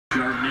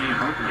Chardonnay and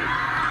Hartley.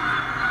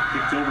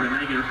 Kicked over to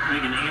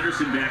Meghan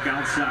Andersen back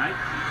outside.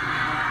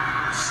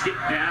 Skip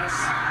pass.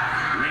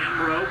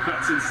 Lambro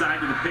cuts inside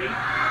to the paint.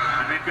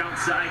 Back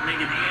outside,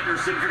 Meghan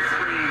Andersen for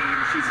three,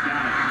 and she's got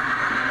it.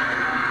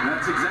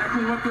 That's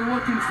exactly what they're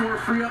looking for.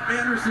 Free up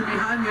Andersen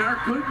behind the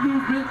arc. Good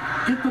movement.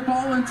 Get the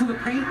ball into the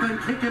paint,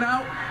 then kick it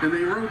out, and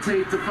they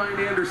rotate to find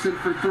Andersen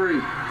for three.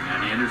 And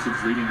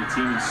Andersen's leading the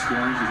team in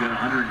scoring. She's got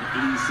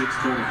 186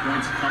 total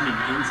points coming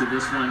into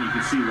this one. You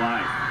can see why.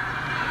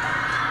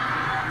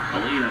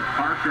 Alita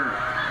Parker,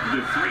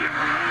 the three of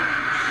her own.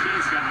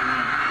 She's got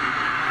one.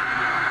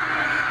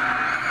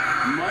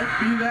 Might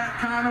be that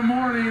kind of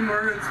morning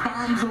where it's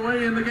bombs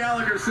away in the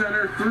Gallagher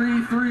Center.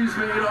 3 threes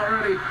made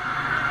already.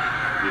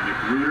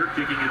 McGruder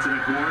kicking it to the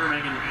corner.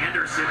 Meghan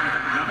Andersen with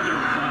another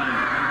one.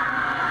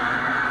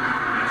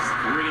 That's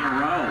 3 in a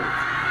row.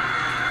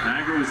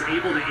 Niagara was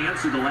able to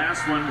answer the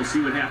last one. We'll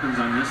see what happens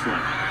on this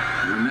one.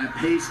 When that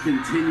pace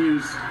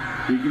continues,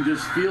 you can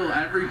just feel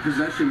every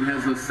possession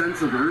has a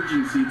sense of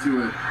urgency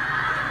to it.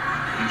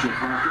 Angel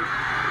Parker,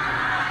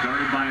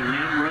 guarded by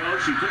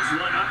Lambro. She puts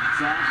one up.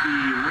 It's off the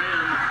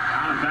rim,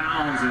 out of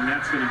bounds, and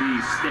that's going to be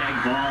stag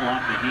ball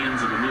off the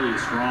hands of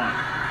Amelia Strong.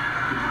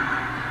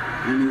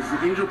 And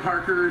as Angel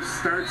Parker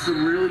starts to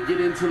really get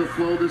into the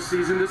flow this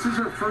season, this is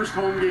her first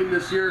home game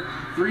this year,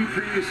 3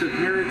 previous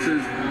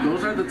appearances.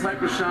 Those are the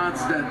type of shots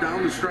that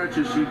down the stretch,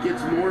 as she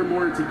gets more and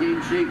more into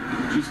game shape,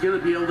 she's going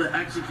to be able to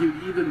execute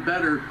even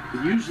better.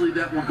 Usually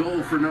that will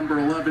go for number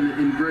 11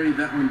 in gray.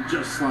 That one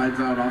just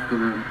slides out off the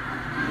rim.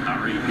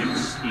 Ari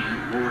Hicks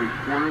and Lori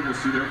Porter will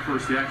see their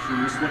first action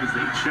in this one as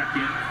they check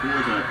in for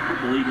the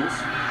Purple Eagles.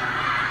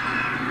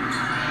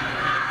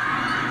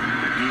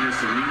 Nina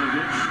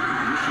Selimovic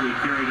initially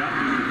carried up,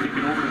 able to kick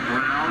it over to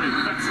Brown, and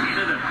cuts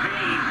into the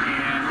paint,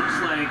 and looks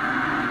like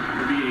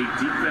it'll be a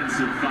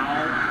defensive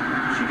foul.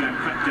 She got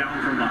cut down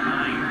from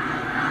behind.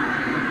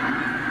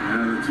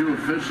 The two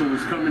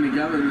officials coming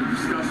together to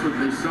discuss what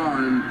they saw,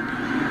 and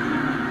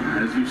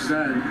as you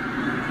said,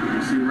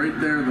 you see right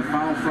there the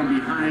foul from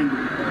behind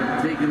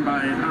taken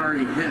by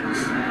Ari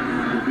Hicks.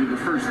 Will be the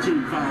first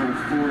team foul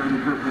for the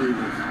Purple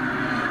Eagles.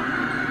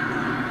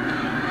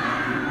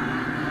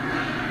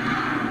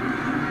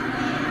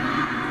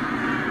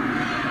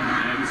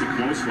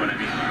 Close one. I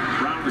mean,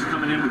 Brown was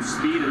coming in with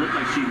speed. It looked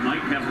like she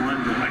might have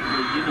run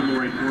directly into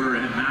Lori Porter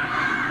and not,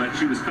 but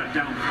she was cut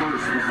down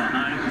first from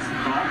behind. This is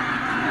the call.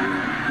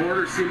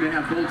 Porter seemed to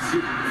have both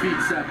feet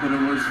set, but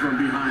it was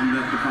from behind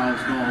that the foul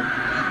was called.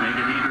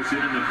 Meghan Andersen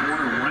in the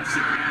corner once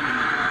again,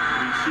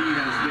 and she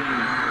has been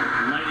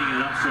lighting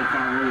it up so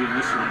far early in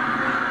this one.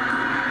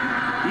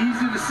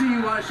 Easy to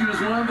see why she was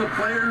one of the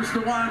players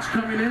to watch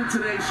coming in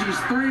today. She's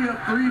 3 of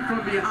 3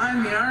 from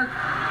behind the arc,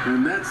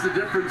 and that's the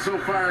difference so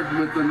far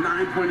with the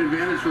 9-point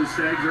advantage for the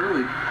Stags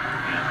early.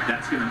 And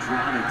that's going to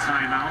draw the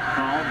timeout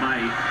called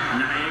by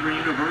Niagara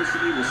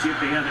University. We'll see if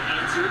they have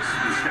answers.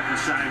 Step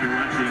aside, you're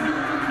watching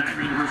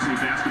Niagara University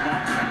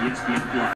basketball on ESPN Plus.